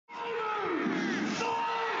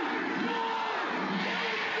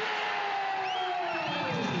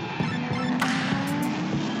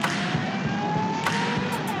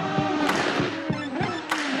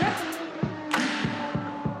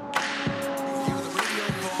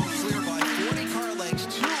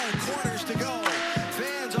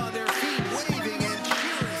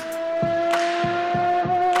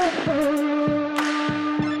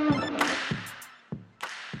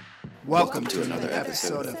Welcome to another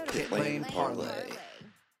episode of Pit Lane Parlay.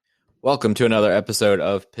 Welcome to another episode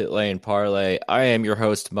of Pit Lane Parlay. I am your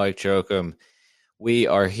host, Mike Jokum. We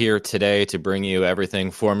are here today to bring you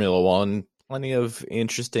everything Formula One. Plenty of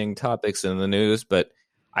interesting topics in the news, but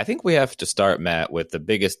I think we have to start, Matt, with the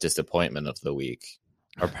biggest disappointment of the week.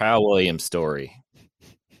 Our pal William Storey.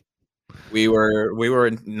 We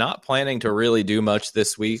were not planning to really do much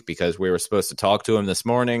this week because we were supposed to talk to him this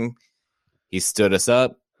morning. He stood us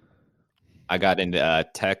up. I got into a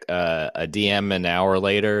DM an hour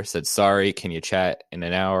later, said, sorry, can you chat in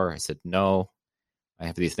an hour? I said, no. I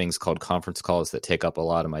have these things called conference calls that take up a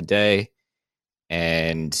lot of my day.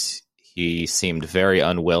 And he seemed very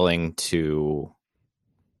unwilling to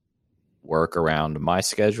work around my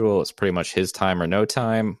schedule. It's pretty much his time or no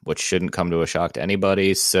time, which shouldn't come to a shock to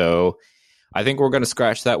anybody. So I think we're going to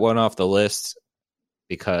scratch that one off the list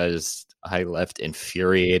because I left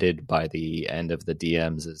infuriated by the end of the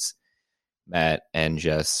DMs as Matt and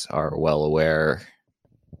Jess are well aware.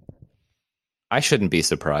 I shouldn't be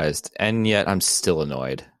surprised, and yet I'm still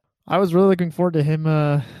annoyed. I was really looking forward to him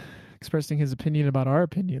expressing his opinion about our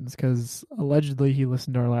opinions, because allegedly he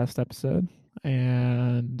listened to our last episode,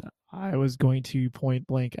 and I was going to point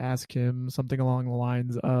blank ask him something along the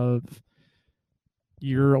lines of,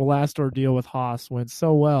 your last ordeal with Haas went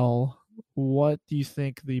so well, what do you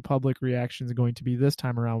think the public reaction is going to be this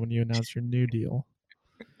time around when you announce your new deal?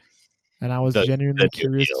 And I was genuinely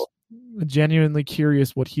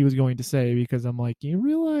curious what he was going to say, because I'm like, you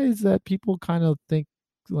realize that people kind of think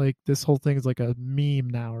like this whole thing is like a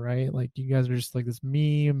meme now, right? Like you guys are just like this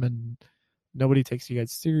meme and nobody takes you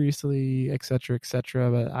guys seriously, et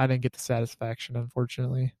cetera, but I didn't get the satisfaction,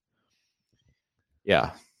 unfortunately.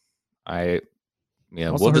 Yeah.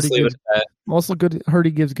 We'll just leave it at that. Also heard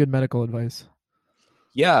he gives good medical advice.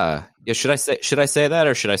 Yeah. Should I say that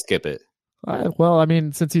or should I skip it? Well, I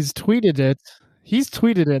mean, since he's tweeted it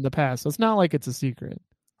in the past, so it's not like it's a secret.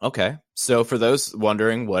 Okay. So for those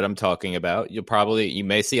wondering what I'm talking about, you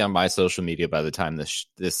may see on my social media by the time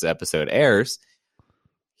this episode airs,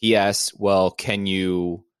 he asks, well, can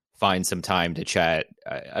you find some time to chat?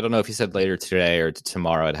 I don't know if he said later today or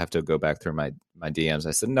tomorrow. I'd have to go back through my DMs.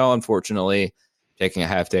 I said, no, unfortunately, taking a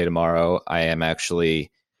half day tomorrow. I am actually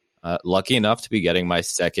lucky enough to be getting my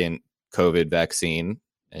second COVID vaccine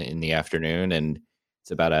in the afternoon, and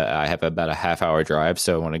I have about a half hour drive,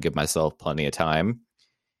 so I want to give myself plenty of time.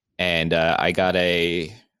 And I got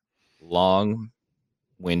a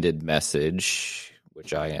long-winded message,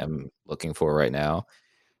 which I am looking for right now.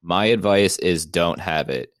 My advice is don't have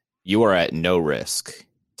it. You are at no risk.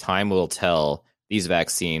 Time will tell. These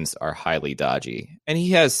vaccines are highly dodgy. And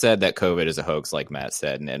he has said that COVID is a hoax, like Matt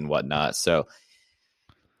said, and whatnot. So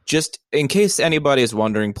just in case anybody is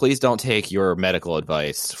wondering, please don't take your medical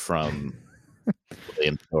advice from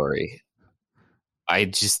William Storey.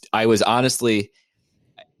 I was honestly,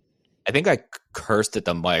 I think I cursed at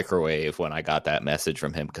the microwave when I got that message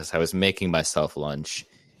from him because I was making myself lunch.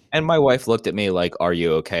 And my wife looked at me like, are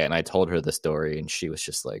you okay? And I told her the story, and she was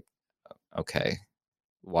just like, okay,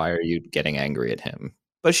 why are you getting angry at him?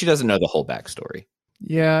 But she doesn't know the whole backstory.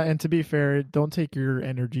 Yeah, and to be fair, don't take your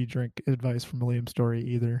energy drink advice from William Storey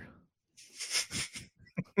either.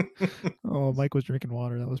 Oh, Mike was drinking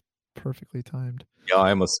water. That was perfectly timed. Yeah, I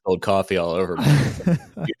almost spilled coffee all over me.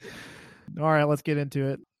 All right, let's get into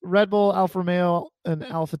it. Red Bull, Alfa Romeo, and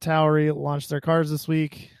Alpha Tauri launched their cars this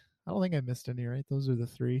week. I don't think I missed any, right? Those are the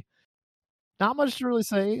three. Not much to really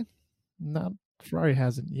say. Ferrari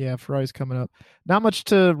hasn't. Yeah, Ferrari's coming up. Not much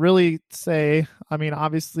to really say. I mean,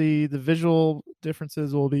 obviously, the visual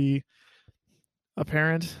differences will be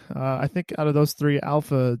apparent. I think out of those three,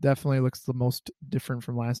 Alpha definitely looks the most different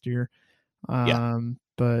from last year.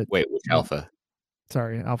 But wait, which Alpha?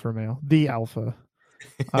 Sorry, Alfa Romeo. The Alpha.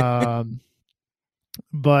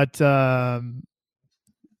 But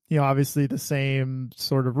obviously the same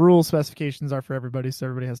sort of rule specifications are for everybody, so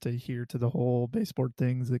everybody has to adhere to the whole baseboard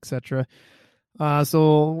things, etc.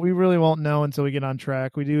 So we really won't know until we get on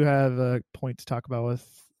track. We do have a point to talk about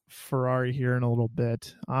with Ferrari here in a little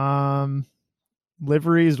bit.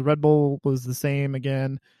 Liveries, Red Bull was the same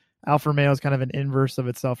again. Alfa Romeo is kind of an inverse of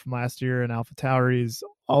itself from last year, and Alpha Tauri is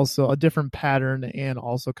also a different pattern and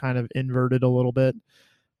also kind of inverted a little bit.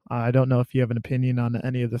 I don't know if you have an opinion on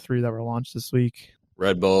any of the three that were launched this week.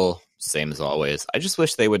 Red Bull, same as always. I just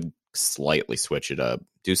wish they would slightly switch it up,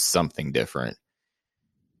 do something different.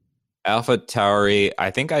 Alpha Tauri, I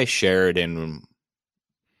think I shared in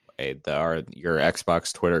your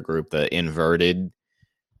Xbox Twitter group the inverted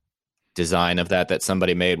design of that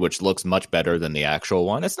somebody made, which looks much better than the actual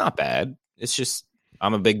one. It's not bad. It's just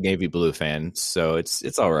I'm a big navy blue fan, so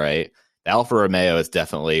it's all right. The Alfa Romeo is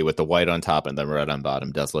definitely, with the white on top and the red on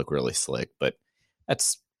bottom, does look really slick, but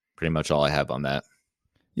that's pretty much all I have on that.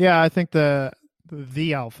 Yeah, I think the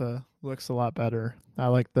Alpha looks a lot better. I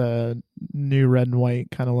like the new red and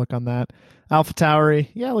white kind of look on that. Alpha Tauri,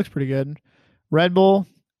 yeah, it looks pretty good. Red Bull,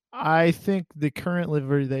 I think the current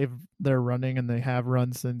livery they're running and they have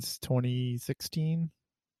run since 2016,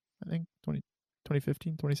 I think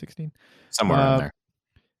 2015, 2016. Somewhere in there.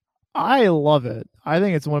 I love it. I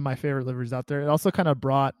think it's one of my favorite liveries out there. It also kind of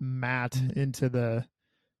brought matte into the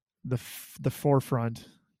forefront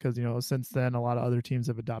because since then a lot of other teams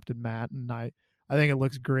have adopted matte, and I think it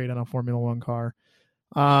looks great on a Formula One car.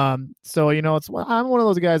 So I'm one of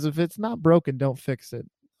those guys. If it's not broken, don't fix it.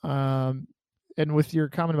 And with your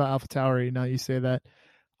comment about AlphaTauri, now you say that,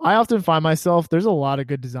 I often find myself, there's a lot of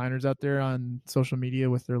good designers out there on social media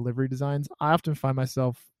with their livery designs. I often find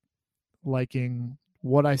myself liking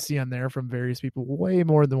what I see on there from various people way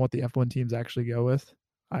more than what the F1 teams actually go with.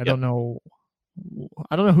 I don't know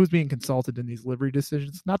who's being consulted in these livery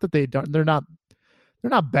decisions. Not that they're not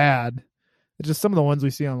bad. It's just some of the ones we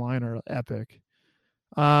see online are epic.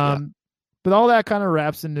 But all that kind of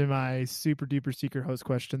wraps into my super duper secret host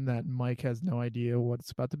question that Mike has no idea what it's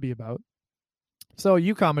about to be about. So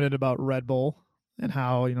you commented about Red Bull and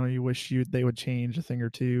how, you wish they would change a thing or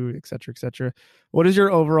two, et cetera, et cetera. What is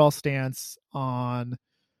your overall stance on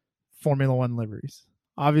Formula One liveries?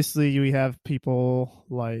 Obviously, we have people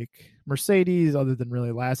like Mercedes, other than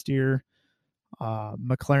really last year,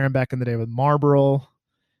 McLaren back in the day with Marlboro,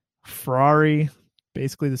 Ferrari,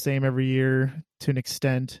 basically the same every year to an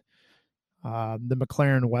extent. The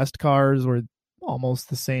McLaren West cars were almost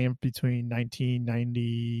the same between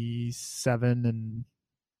 1997 and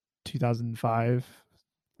 2005,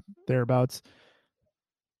 thereabouts.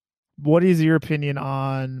 What is your opinion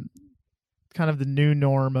on kind of the new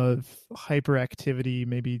norm of hyperactivity,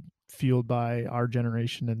 maybe fueled by our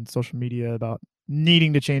generation and social media, about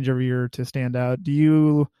needing to change every year to stand out? Do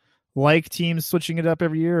you like teams switching it up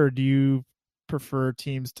every year, or do you prefer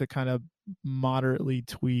teams to kind of moderately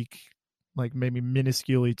tweak, like maybe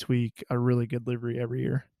minusculely tweak a really good livery every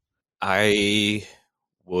year? I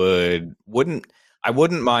wouldn't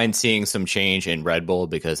mind seeing some change in Red Bull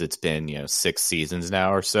because it's been 6 seasons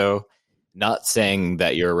now or so. Not saying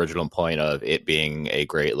that your original point of it being a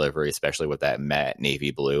great livery, especially with that matte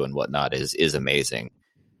navy blue and whatnot, is amazing.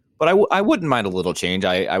 But I wouldn't mind a little change.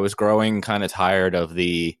 I was growing kind of tired of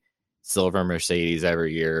the silver Mercedes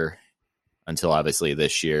every year until obviously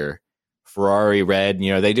this year. Ferrari red,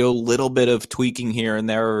 they do a little bit of tweaking here and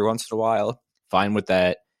there every once in a while. Fine with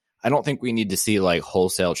that. I don't think we need to see like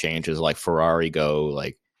wholesale changes like Ferrari go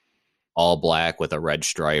like all black with a red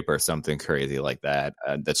stripe or something crazy like that.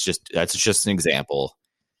 That's just an example.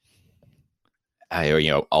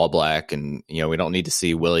 All black, and we don't need to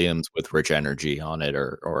see Williams with rich energy on it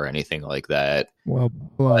or anything like that. Well,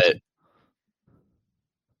 but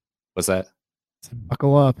what's that?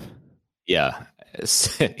 Buckle up. Yeah.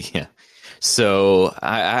 Yeah. So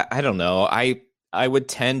I don't know. I would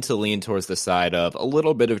tend to lean towards the side of a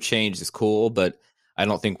little bit of change is cool, but I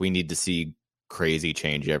don't think we need to see crazy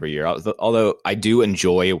change every year. Although I do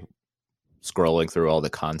enjoy scrolling through all the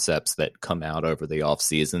concepts that come out over the off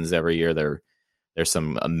seasons every year. There's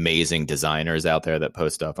some amazing designers out there that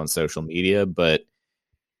post stuff on social media, but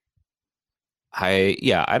I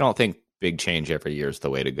don't think big change every year is the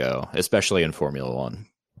way to go, especially in Formula One.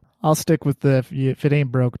 I'll stick with if it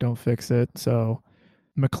ain't broke, don't fix it. So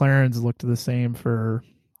McLaren's looked the same for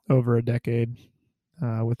over a decade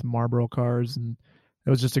with the Marlboro cars, and it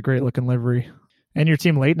was just a great looking livery. And your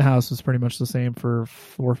team Leighton House was pretty much the same for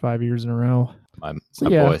 4 or 5 years in a row. My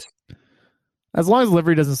boys. As long as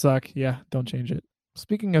livery doesn't suck, don't change it.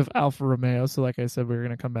 Speaking of Alfa Romeo, so like I said, we were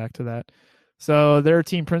going to come back to that. So their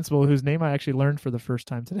team principal, whose name I actually learned for the first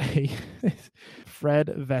time today,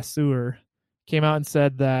 Fred Vasseur, came out and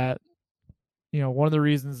said that, one of the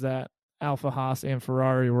reasons that Alfa Haas and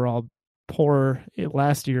Ferrari were all poor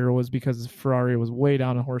last year was because Ferrari was way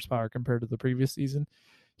down in horsepower compared to the previous season.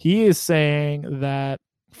 He is saying that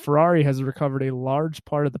Ferrari has recovered a large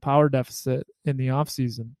part of the power deficit in the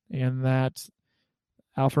offseason, and that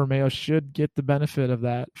Alfa Romeo should get the benefit of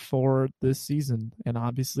that for this season. And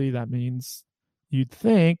obviously that means you'd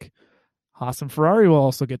think Haas and Ferrari will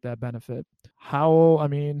also get that benefit.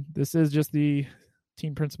 This is just the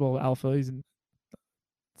team principal of Alfa. He's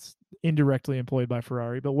indirectly employed by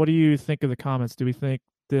Ferrari. But what do you think of the comments? Do we think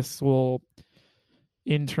this will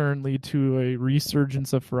in turn lead to a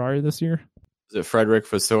resurgence of Ferrari this year? Is it Frederick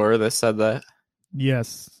Vasseur that said that?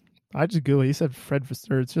 Yes. I just Googled. He said Fred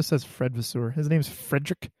Vasseur. It just says Fred Vasseur. His name's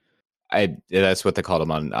Frederick. That's what they called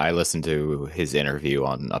him on. I listened to his interview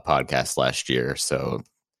on a podcast last year, so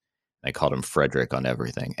they called him Frederick on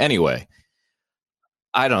everything. Anyway,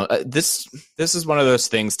 I don't. This is one of those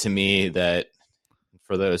things to me that,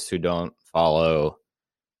 for those who don't follow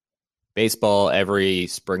baseball, every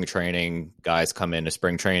spring training, guys come into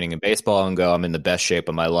spring training in baseball and go, "I'm in the best shape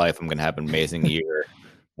of my life. I'm going to have an amazing year."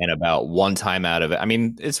 And about one time out of it, I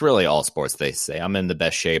mean, it's really all sports. They say, "I'm in the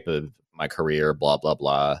best shape of my career." Blah blah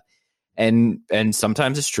blah. And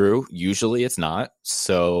sometimes it's true. Usually it's not.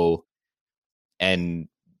 So, and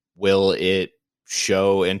will it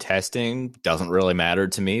show in testing? Doesn't really matter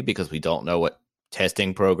to me because we don't know what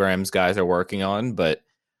testing programs guys are working on. But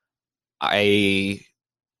I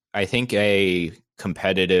think a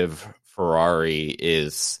competitive Ferrari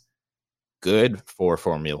is good for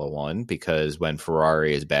Formula One, because when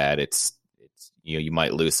Ferrari is bad, it's you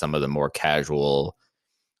might lose some of the more casual,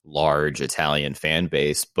 large Italian fan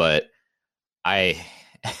base. But I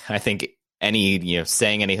think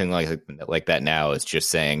saying anything like that now is just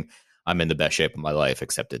saying I'm in the best shape of my life,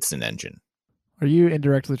 except it's an engine. Are you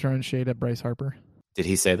indirectly throwing shade at Bryce Harper? Did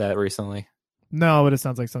he say that recently? No, but it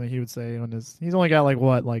sounds like something he would say on he's only got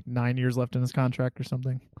like 9 years left in his contract or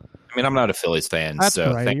something. I mean, I'm not a Phillies fan. That's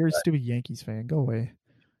so right. You're a stupid Yankees fan. Go away.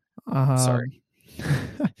 Sorry.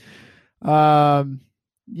 Yeah,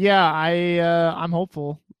 I'm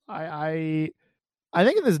hopeful. I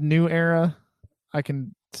think in this new era, I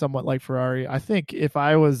can somewhat like Ferrari. I think if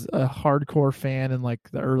I was a hardcore fan in like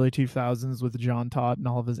the early 2000s with John Todt and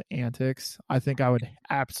all of his antics, I think I would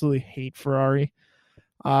absolutely hate Ferrari.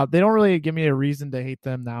 They don't really give me a reason to hate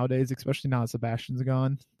them nowadays, especially now that Sebastian's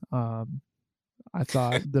gone. I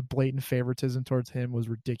thought the blatant favoritism towards him was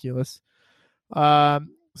ridiculous. So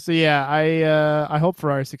yeah, I hope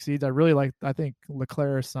Ferrari succeeds. I think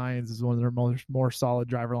Leclerc Sainz is one of their more solid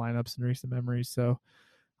driver lineups in recent memory. So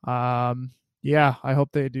yeah, I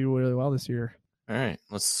hope they do really well this year. All right,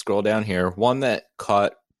 let's scroll down here. One that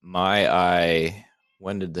caught my eye.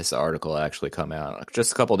 When did this article actually come out?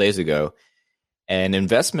 Just a couple days ago. An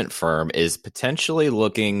investment firm is potentially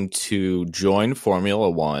looking to join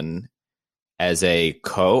Formula One as a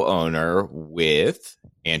co-owner with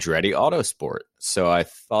Andretti Autosport. So I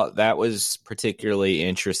thought that was particularly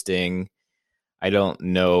interesting. I don't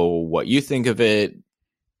know what you think of it.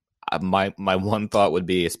 My one thought would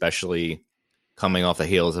be, especially coming off the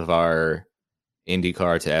heels of our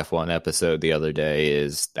IndyCar to F1 episode the other day,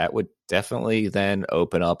 is that would definitely then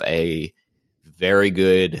open up a very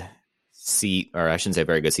good seat, or I shouldn't say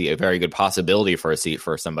very good seat, a very good possibility for a seat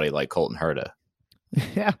for somebody like Colton Herta.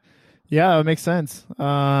 Yeah, it makes sense.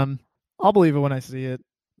 I'll believe it when I see it.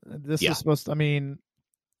 This is supposed to, I mean,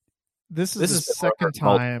 this is the second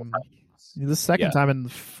time. The second time in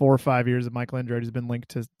 4 or 5 years that Michael Andretti has been linked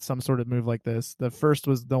to some sort of move like this. The first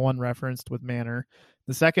was the one referenced with Manor.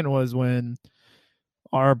 The second was when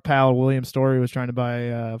our pal William Storey was trying to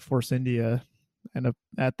buy Force India. And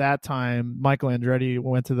at that time, Michael Andretti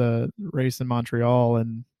went to the race in Montreal,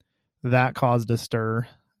 and that caused a stir.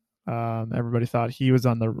 Everybody thought he was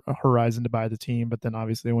on the horizon to buy the team, but then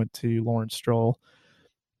obviously went to Lawrence Stroll.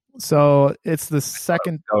 So it's the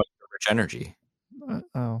second. Rich Energy.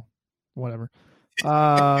 Whatever.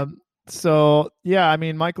 So yeah, I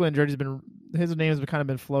mean, Michael Andretti's his name has kind of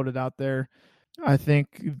been floated out there. I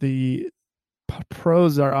think the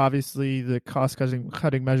pros are obviously the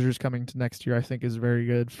cost-cutting measures coming to next year, I think, is very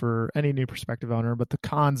good for any new prospective owner. But the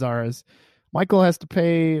cons are, as Michael has to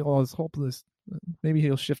pay, well, his hope this, maybe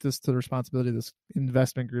he'll shift this to the responsibility of this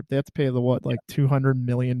investment group. They have to pay $200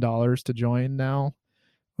 million to join now,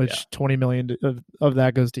 which $20 million of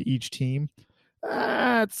that goes to each team.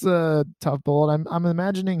 That's a tough bullet. I'm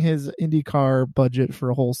imagining his IndyCar budget for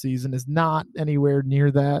a whole season is not anywhere near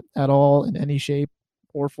that at all in any shape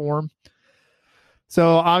or form.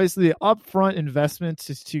 So obviously the upfront investment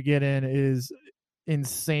to get in is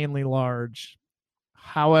insanely large.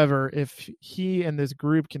 However, if he and this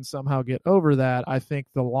group can somehow get over that, I think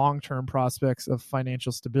the long-term prospects of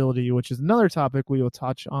financial stability, which is another topic we will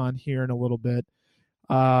touch on here in a little bit,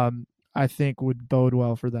 I think would bode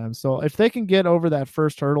well for them. So if they can get over that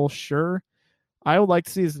first hurdle, sure. I would like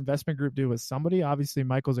to see his investment group do with somebody. Obviously,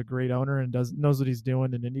 Michael's a great owner and knows what he's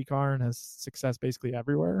doing in IndyCar and has success basically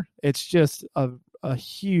everywhere. It's just a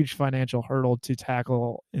huge financial hurdle to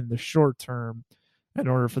tackle in the short term in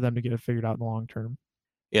order for them to get it figured out in the long term.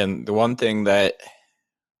 Yeah, and the one thing that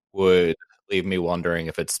would leave me wondering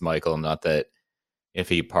if it's Michael, not that if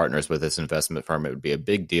he partners with this investment firm, it would be a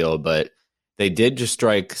big deal, but they did just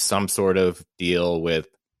strike some sort of deal with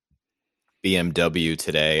BMW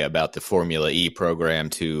today about the Formula E program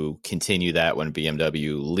to continue that when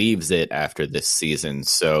BMW leaves it after this season.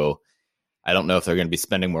 So I don't know if they're going to be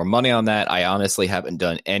spending more money on that. I honestly haven't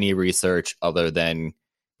done any research other than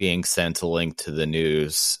being sent a link to the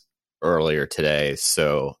news earlier today.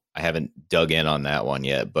 So I haven't dug in on that one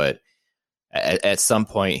yet. But at some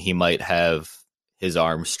point, he might have his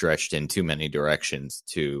arms stretched in too many directions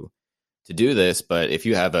to do this. But if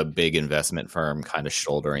you have a big investment firm kind of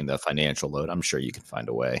shouldering the financial load, I'm sure you can find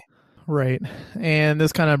a way. Right. And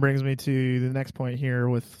this kind of brings me to the next point here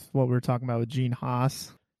with what we were talking about with Gene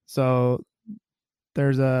Haas. So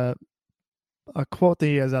there's a quote that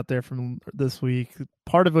he has out there from this week,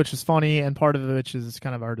 part of which is funny and part of which is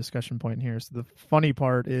kind of our discussion point here. So the funny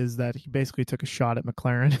part is that he basically took a shot at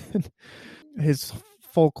McLaren. His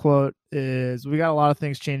full quote is, "We got a lot of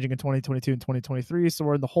things changing in 2022 and 2023, so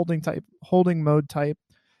we're in the holding mode type.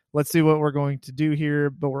 Let's see what we're going to do here,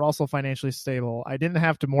 but we're also financially stable. I didn't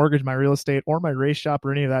have to mortgage my real estate or my race shop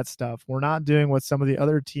or any of that stuff. We're not doing what some of the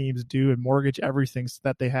other teams do and mortgage everything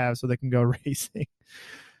that they have so they can go racing.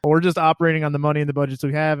 We're just operating on the money and the budgets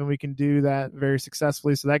we have, and we can do that very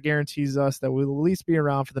successfully. So that guarantees us that we'll at least be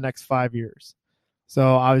around for the next 5 years." So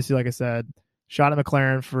obviously, like I said, shot at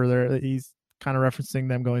McLaren for he's kind of referencing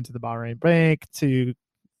them going to the Bahrain bank to,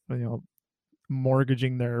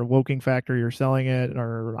 mortgaging their Woking factory or selling it,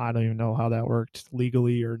 or I don't even know how that worked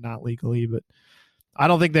legally or not legally, but I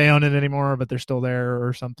don't think they own it anymore, but they're still there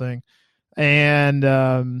or something. And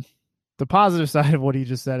the positive side of what he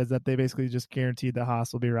just said is that they basically just guaranteed that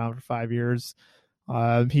Haas will be around for 5 years.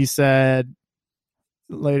 He said,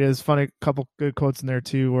 latest funny couple good quotes in there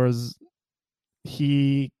too, was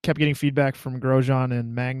he kept getting feedback from Grosjean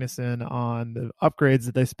and Magnussen on the upgrades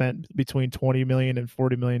that they spent between $20 million and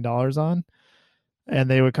 $40 million on. And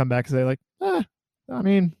they would come back and say like, I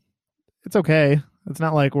mean, it's okay. It's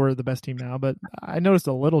not like we're the best team now, but I noticed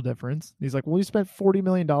a little difference. He's like, well, you spent $40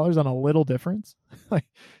 million on a little difference.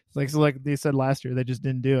 like they said last year, they just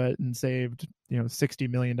didn't do it and saved, $60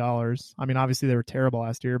 million. I mean, obviously they were terrible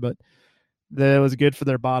last year, but that was good for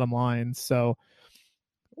their bottom line. So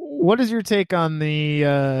what is your take on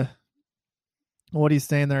the, what he's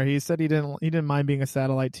saying there? He said he didn't mind being a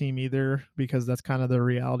satellite team either, because that's kind of the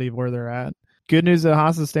reality of where they're at. Good news that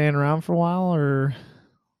Haas is staying around for a while, or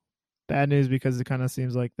bad news because it kind of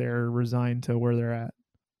seems like they're resigned to where they're at?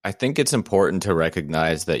 I think it's important to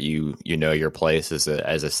recognize that you know your place as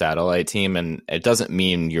a satellite team, and it doesn't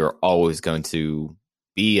mean you're always going to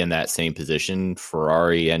be in that same position.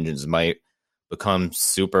 Ferrari engines might become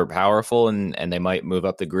super powerful, and they might move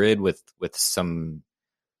up the grid with some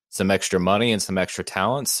extra money and some extra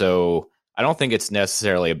talent. So I don't think it's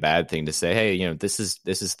necessarily a bad thing to say, hey, this is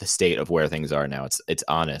the state of where things are now. It's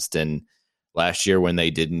honest. And last year when they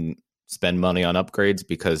didn't spend money on upgrades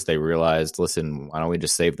because they realized, listen, why don't we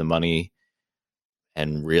just save the money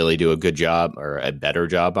and really do a good job or a better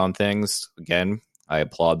job on things? Again, I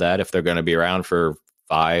applaud that. If they're going to be around for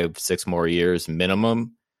 5-6 more years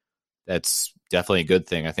minimum, that's definitely a good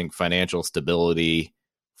thing. I think financial stability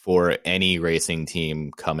for any racing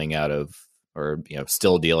team coming out of, or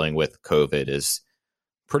still dealing with COVID, is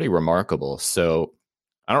pretty remarkable. So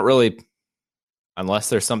I don't really, unless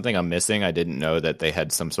there's something I'm missing, I didn't know that they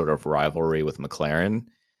had some sort of rivalry with McLaren,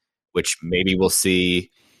 which maybe we'll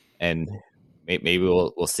see, and maybe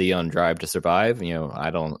we'll see on Drive to Survive. I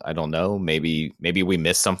don't know. Maybe we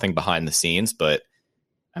missed something behind the scenes, but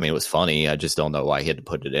I mean, it was funny. I just don't know why he had to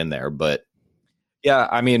put it in there. But yeah,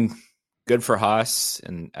 I mean, good for Haas,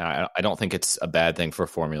 and I don't think it's a bad thing for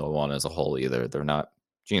Formula One as a whole either. They're not.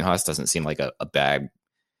 Gene Haas doesn't seem like a bad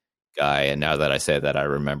guy, and now that I say that, I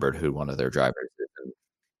remembered who one of their drivers is. And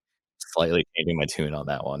slightly changing my tune on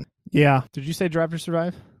that one. Yeah. Did you say Drive to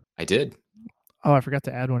Survive? I did. Oh, I forgot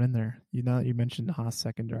to add one in there. You mentioned Haas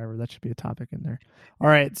second driver. That should be a topic in there. All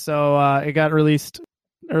right. So it got released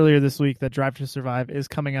earlier this week that Drive to Survive is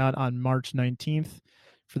coming out on March 19th.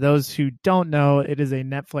 For those who don't know, it is a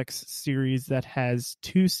Netflix series that has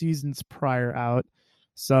 2 seasons prior out.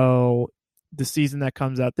 So the season that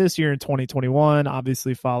comes out this year in 2021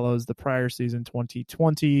 obviously follows the prior season,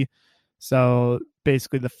 2020. So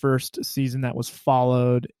basically the first season that was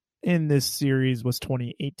followed in this series was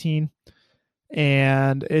 2018.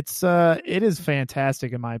 And it is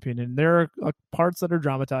fantastic in my opinion. There are parts that are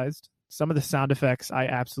dramatized. Some of the sound effects I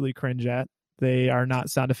absolutely cringe at. They are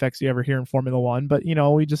not sound effects you ever hear in Formula One, but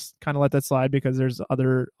we just kind of let that slide because there's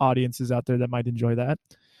other audiences out there that might enjoy that.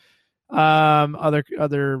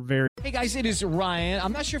 Other very. Hey guys, it is Ryan.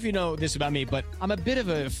 I'm not sure if you know this about me, but I'm a bit of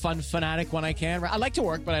a fun fanatic when I can. I like to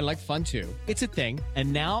work, but I like fun too. It's a thing.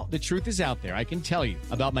 And now the truth is out there. I can tell you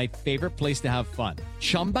about my favorite place to have fun.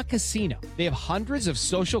 Chumba Casino. They have hundreds of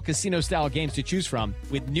social casino style games to choose from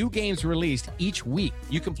with new games released each week.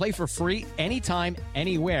 You can play for free anytime,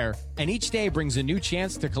 anywhere. And each day brings a new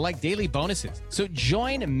chance to collect daily bonuses. So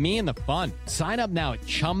join me in the fun. Sign up now at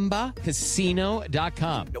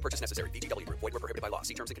ChumbaCasino.com. No purchase necessary. VGW Group. Void where prohibited by law.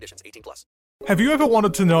 See terms and conditions. 18+. Have you ever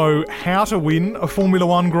wanted to know how to win a Formula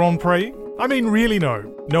One Grand Prix? I mean, really know.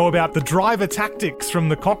 Know about the driver tactics from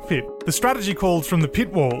the cockpit, the strategy calls from the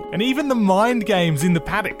pit wall, and even the mind games in the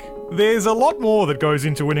paddock. There's a lot more that goes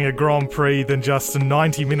into winning a Grand Prix than just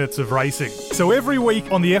 90 minutes of racing. So every week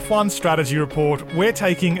on the F1 Strategy Report, we're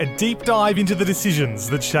taking a deep dive into the decisions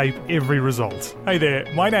that shape every result. Hey there,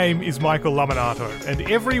 my name is Michael Laminato, and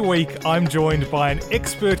every week I'm joined by an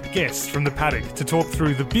expert guest from the paddock to talk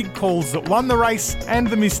through the big calls that won the race and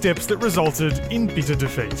the missteps that resulted in bitter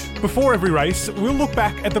defeat. Before every race, we'll look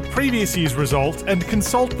back at the previous year's result and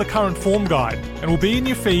consult the current form guide, and we'll be in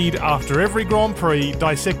your feed after every Grand Prix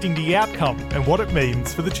dissecting the outcome and what it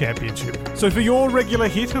means for the championship. So for your regular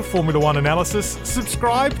hit of Formula One analysis,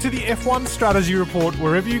 subscribe to the F1 Strategy Report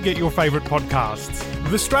wherever you get your favourite podcasts.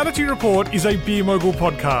 The Strategy Report is a Beer Mogul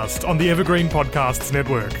podcast on the Evergreen Podcasts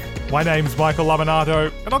Network. My name's Michael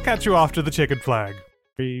Laminato, and I'll catch you after the checkered flag.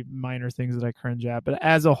 Very minor things that I cringe at, but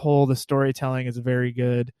as a whole, the storytelling is very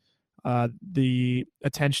good. The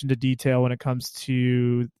attention to detail when it comes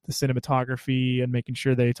to the cinematography and making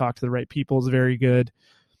sure they talk to the right people is very good.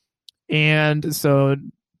 And so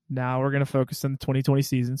now we're going to focus on the 2020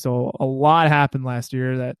 season. So a lot happened last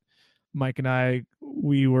year that Mike and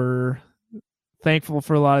we were thankful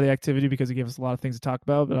for a lot of the activity because it gave us a lot of things to talk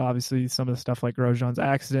about. But obviously some of the stuff like Grosjean's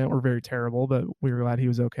accident were very terrible, but we were glad he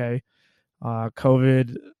was okay.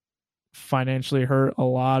 COVID financially hurt a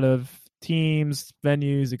lot of teams,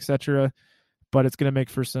 venues, etc. But it's going to make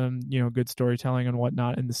for some, good storytelling and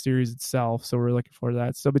whatnot in the series itself. So we're looking forward to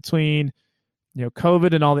that. So between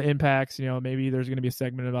COVID and all the impacts, maybe there's going to be a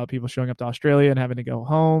segment about people showing up to Australia and having to go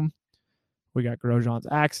home. We got Grosjean's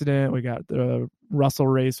accident. We got the Russell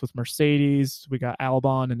race with Mercedes. We got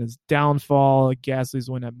Albon and his downfall. Gasly's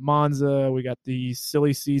win at Monza. We got the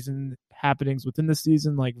silly season happenings within the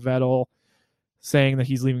season, like Vettel saying that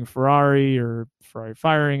he's leaving Ferrari or Ferrari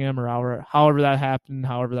firing him or however that happened,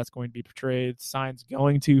 however that's going to be portrayed. Sainz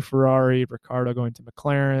going to Ferrari, Ricciardo going to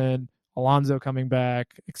McLaren, Alonso coming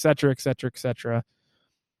back, et cetera, et cetera, et cetera.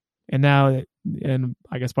 And now, and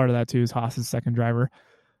I guess part of that too is Haas's second driver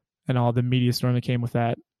and all the media storm that came with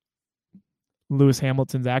that. Lewis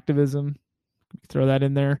Hamilton's activism, throw that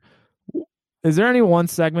in there. Is there any one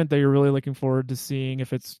segment that you're really looking forward to seeing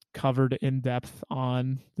if it's covered in depth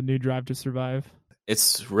on the new Drive to Survive?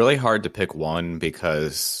 It's really hard to pick one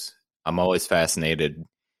because I'm always fascinated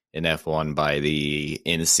in F1 by the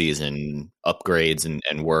in-season upgrades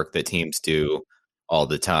and work that teams do all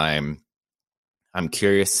the time. I'm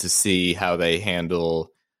curious to see how they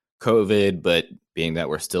handle COVID, but being that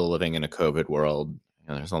we're still living in a COVID world,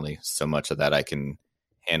 there's only so much of that I can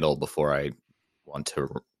handle before I want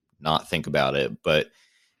to not think about it. But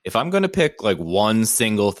if I'm going to pick like one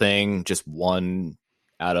single thing, just one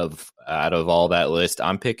out of all that list,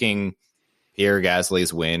 I'm picking Pierre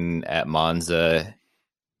Gasly's win at Monza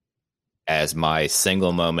as my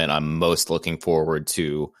single moment I'm most looking forward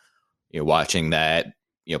to, watching that,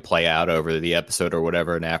 play out over the episode or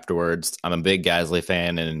whatever. And afterwards, I'm a big Gasly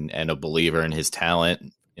fan and a believer in his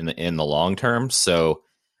talent in the long term. So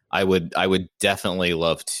I would definitely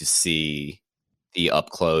love to see the up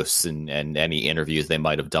close and any interviews they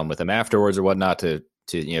might have done with him afterwards or whatnot to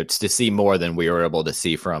see more than we were able to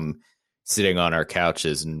see from sitting on our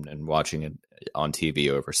couches and watching it on TV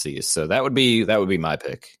overseas. So that would be my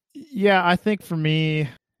pick. Yeah, I think for me,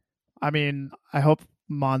 I hope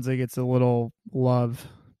Monza gets a little love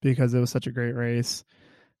because it was such a great race.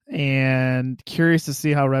 And curious to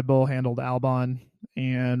see how Red Bull handled Albon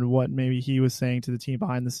and what maybe he was saying to the team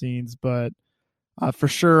behind the scenes. But for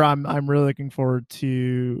sure, I'm really looking forward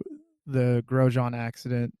to the Grosjean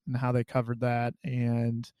accident and how they covered that,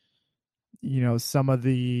 and some of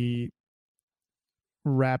the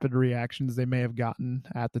rapid reactions they may have gotten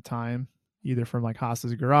at the time, either from like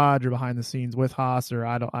Haas's garage or behind the scenes with Haas, or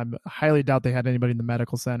I highly doubt they had anybody in the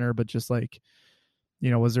medical center, but just like,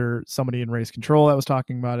 was there somebody in race control that was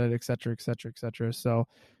talking about it, et cetera, et cetera, et cetera. So,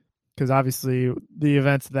 because obviously the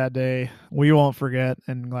events that day we won't forget,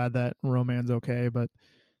 and glad that Roman's okay, but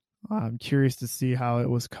I'm curious to see how it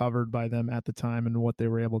was covered by them at the time and what they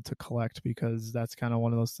were able to collect, because that's kind of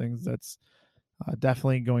one of those things that's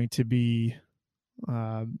definitely going to be,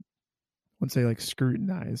 I wouldn't say like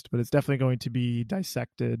scrutinized, but it's definitely going to be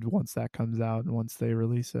dissected once that comes out and once they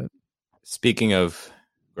release it. Speaking of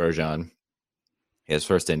Grosjean, his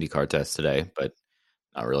first IndyCar test today, but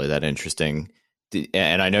not really that interesting.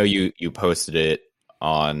 And I know you posted it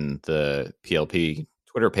on the PLP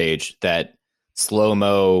Twitter page, that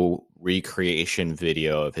slow-mo recreation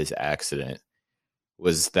video of his accident.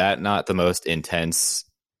 Was that not the most intense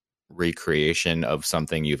recreation of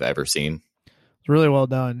something you've ever seen? It's really well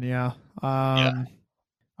done. Yeah. Yeah.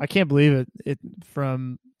 I can't believe it. It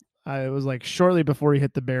was like shortly before he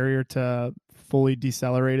hit the barrier to fully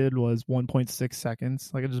decelerated was 1.6 seconds.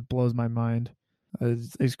 Like, it just blows my mind.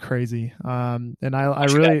 It's crazy. And I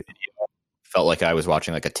really felt like I was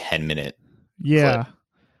watching like a 10-minute yeah. clip.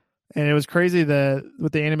 And it was crazy that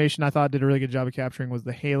with the animation I thought did a really good job of capturing was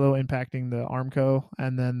the halo impacting the Armco,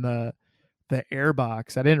 and then the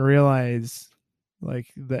airbox. I didn't realize like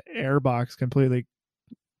the airbox completely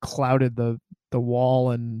clouded the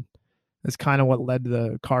wall, and it's kind of what led to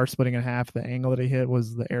the car splitting in half. The angle that he hit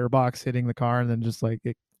was the airbox hitting the car, and then just like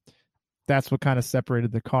that's what kind of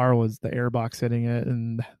separated the car, was the airbox hitting it,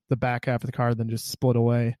 and the back half of the car then just split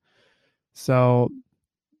away. So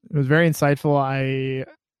it was very insightful. I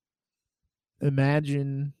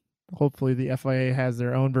imagine hopefully the FIA has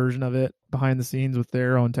their own version of it behind the scenes with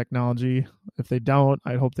their own technology. If they don't,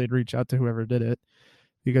 I hope they'd reach out to whoever did it,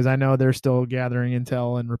 because I know they're still gathering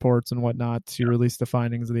intel and reports and whatnot to release the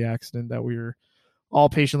findings of the accident that we're all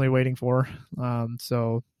patiently waiting for.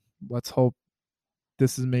 So let's hope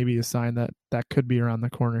this is maybe a sign that could be around the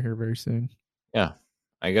corner here very soon. Yeah.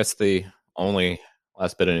 I guess the only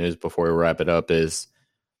last bit of news before we wrap it up is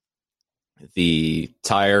the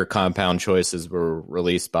tire compound choices were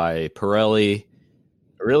released by Pirelli.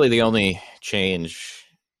 Really, the only change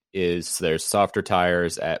is there's softer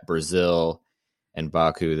tires at Brazil and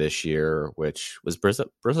Baku this year, which was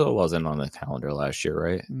Brazil wasn't on the calendar last year,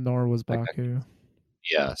 right? Nor was Baku.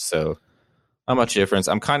 Yeah, so not much difference.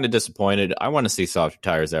 I'm kind of disappointed. I want to see softer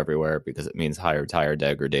tires everywhere because it means higher tire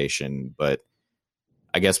degradation, but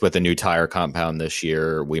I guess with the new tire compound this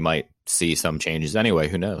year, we might see some changes anyway.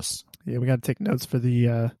 Who knows? Yeah, we got to take notes for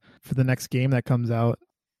the next game that comes out.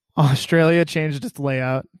 Australia changed its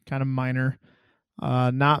layout, kind of minor.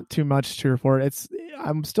 Not too much to report.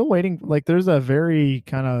 I'm still waiting. Like, there's a very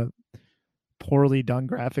kind of poorly done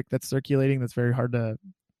graphic that's circulating that's very hard to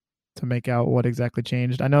make out what exactly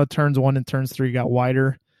changed. I know turns 1 and turns 3 got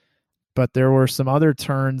wider, but there were some other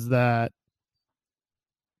turns that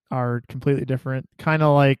are completely different. Kind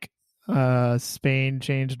of like Spain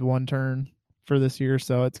changed one turn for this year,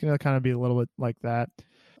 so it's going to kind of be a little bit like that.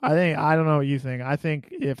 I don't know what you think. I think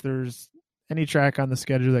if there's any track on the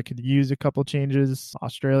schedule that could use a couple changes,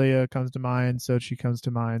 Australia comes to mind, Sochi comes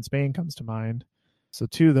to mind, Spain comes to mind. So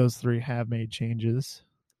 2 of those 3 have made changes.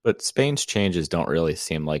 But Spain's changes don't really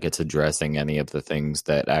seem like it's addressing any of the things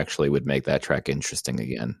that actually would make that track interesting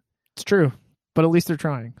again. It's true, but at least they're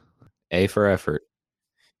trying. A for effort.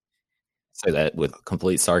 I say that with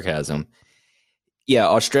complete sarcasm. Yeah,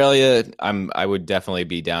 Australia, I would definitely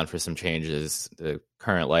be down for some changes. The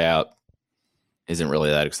current layout isn't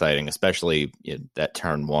really that exciting, especially that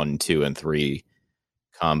turn 1, 2, and 3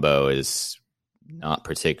 combo is not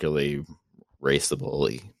particularly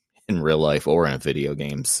raceable in real life or in a video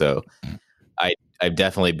game. So I'd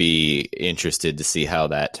definitely be interested to see how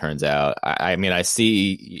that turns out. I mean, I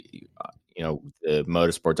see, the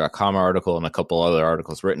motorsport.com article and a couple other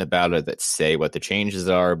articles written about it that say what the changes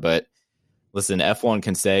are, but listen, F1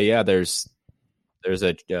 can say, yeah, there's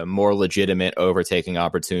a more legitimate overtaking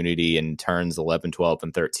opportunity in turns 11, 12,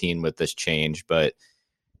 and 13 with this change, but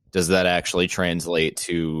does that actually translate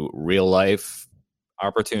to real life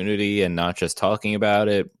opportunity and not just talking about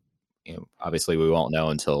it? Obviously we won't know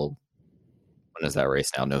until, when is that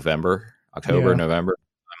race now? November,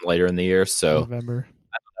 later in the year. So November.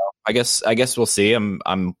 I don't know. I guess we'll see.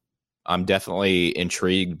 I'm definitely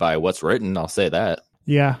intrigued by what's written. I'll say that.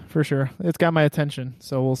 Yeah, for sure. It's got my attention,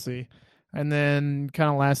 so we'll see. And then kind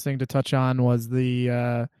of last thing to touch on was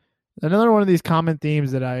the another one of these common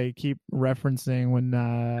themes that I keep referencing when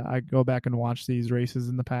I go back and watch these races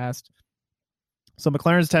in the past. So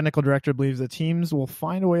McLaren's technical director believes that teams will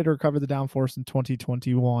find a way to recover the downforce in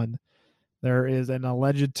 2021. There is an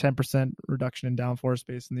alleged 10% reduction in downforce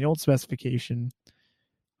based on the old specification.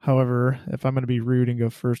 However, if I'm going to be rude and go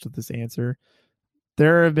first with this answer,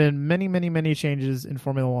 there have been many, many, many changes in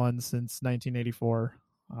Formula One since 1984.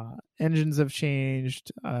 Engines have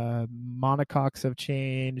changed, monocoques have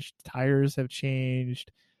changed, tires have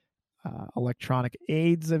changed, electronic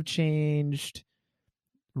aids have changed.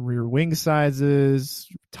 rear wing sizes,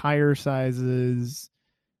 tire sizes,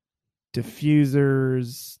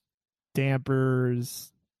 diffusers,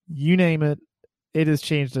 dampers, you name it. It has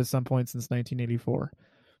changed at some point since 1984.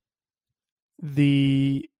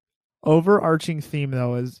 The overarching theme,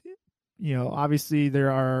 though, is, obviously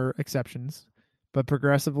there are exceptions, but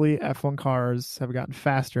progressively F1 cars have gotten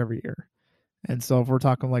faster every year. And so if we're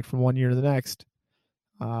talking like from one year to the next,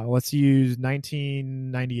 let's use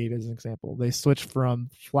 1998 as an example. They switched from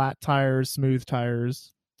smooth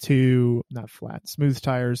tires to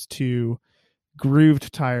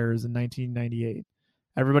grooved tires in 1998.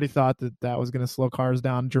 Everybody thought that was going to slow cars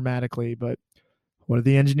down dramatically, but what did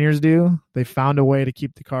the engineers do? They found a way to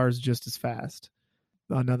keep the cars just as fast.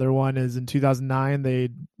 Another one is in 2009, they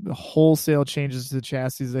wholesale changes to the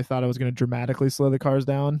chassis. They thought it was going to dramatically slow the cars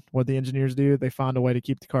down. What the engineers do? They found a way to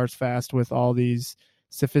keep the cars fast with all these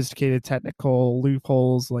sophisticated technical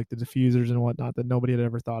loopholes like the diffusers and whatnot that nobody had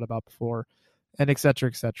ever thought about before, and et cetera,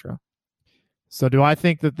 et cetera. So do I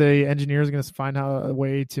think that the engineers are going to find a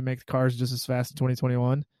way to make the cars just as fast in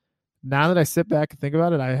 2021? Now that I sit back and think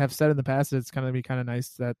about it, I have said in the past that it's going to be kind of nice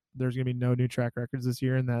that there's going to be no new track records this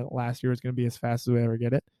year and that last year is going to be as fast as we ever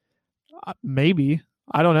get it. Maybe.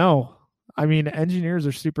 I don't know. I mean, engineers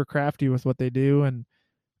are super crafty with what they do, and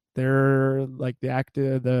they're like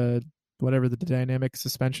the dynamic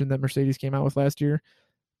suspension that Mercedes came out with last year.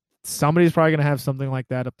 Somebody's probably going to have something like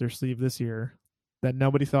that up their sleeve this year that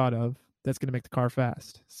nobody thought of that's going to make the car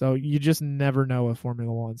fast. So you just never know with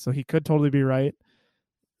Formula One. So he could totally be right.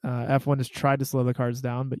 F1 has tried to slow the cars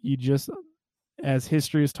down, but you just, as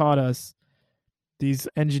history has taught us, these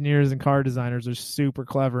engineers and car designers are super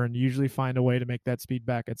clever and usually find a way to make that speed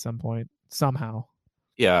back at some point, somehow.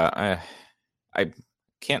 Yeah, I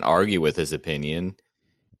can't argue with his opinion.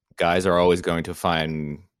 Guys are always going to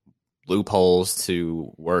find loopholes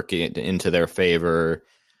to work into their favor.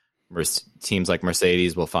 Teams like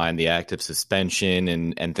Mercedes will find the active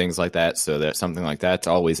suspension and things like that, so that something like that's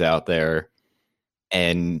always out there.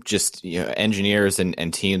 And just, engineers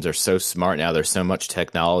and teams are so smart now. There's so much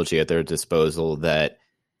technology at their disposal that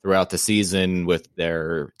throughout the season, with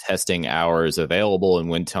their testing hours available and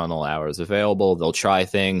wind tunnel hours available, they'll try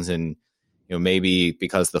things. And, maybe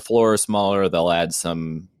because the floor is smaller, they'll add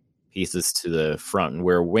some pieces to the front and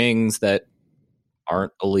rear wings that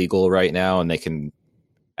aren't illegal right now, and they can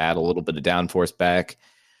add a little bit of downforce back.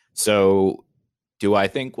 So do I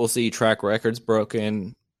think we'll see track records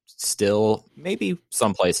broken? Still, maybe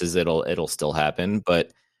some places it'll still happen,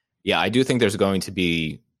 but yeah, I do think it's going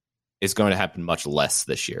to happen much less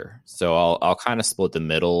this year. So I'll kind of split the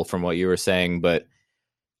middle from what you were saying, but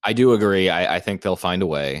I do agree. I think they'll find a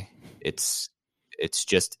way. It's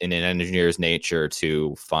just in an engineer's nature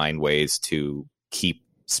to find ways to keep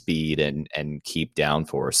speed and keep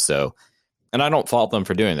downforce. So, and I don't fault them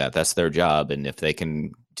for doing that. That's their job, and if they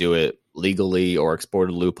can do it legally or export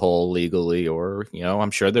a loophole legally, or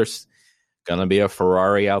I'm sure there's gonna be a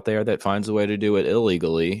Ferrari out there that finds a way to do it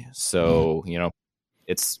illegally. So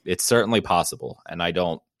it's certainly possible, and I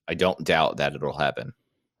don't doubt that it'll happen.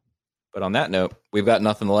 But on that note, we've got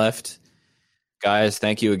nothing left, guys.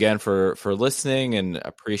 Thank you again for listening, and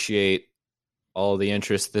appreciate all the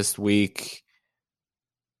interest this week.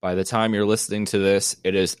 By the time you're listening to this,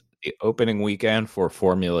 it is the opening weekend for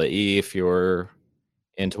Formula E. If you're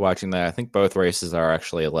into watching that, I think both races are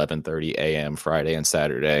actually 11:30 a.m. Friday and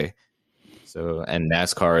Saturday. So, and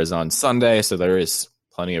NASCAR is on Sunday, so there is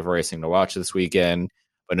plenty of racing to watch this weekend.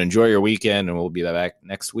 But enjoy your weekend, and we'll be back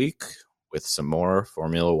next week with some more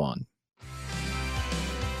Formula One.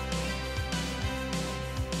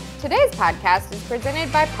 Today's podcast is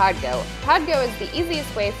presented by Podgo. Podgo is the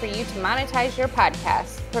easiest way for you to monetize your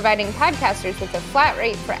podcast, providing podcasters with a flat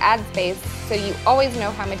rate for ad space so you always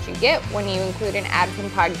know how much you get when you include an ad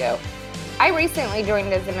from Podgo. I recently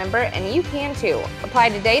joined as a member, and you can too. Apply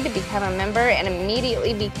today to become a member and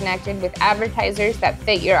immediately be connected with advertisers that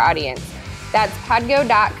fit your audience. That's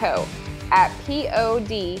podgo.co at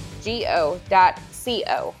podgo.co.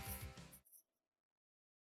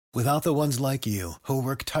 Without the ones like you, who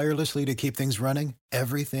work tirelessly to keep things running,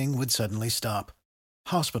 everything would suddenly stop.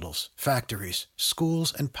 Hospitals, factories,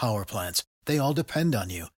 schools, and power plants, they all depend on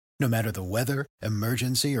you. No matter the weather,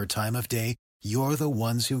 emergency, or time of day, you're the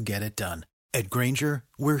ones who get it done. At Grainger,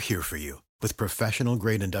 we're here for you with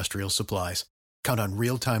professional-grade industrial supplies. Count on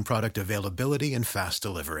real-time product availability and fast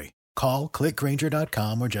delivery. Call, click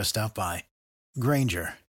Grainger.com, or just stop by.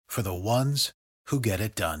 Grainger, for the ones who get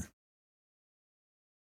it done.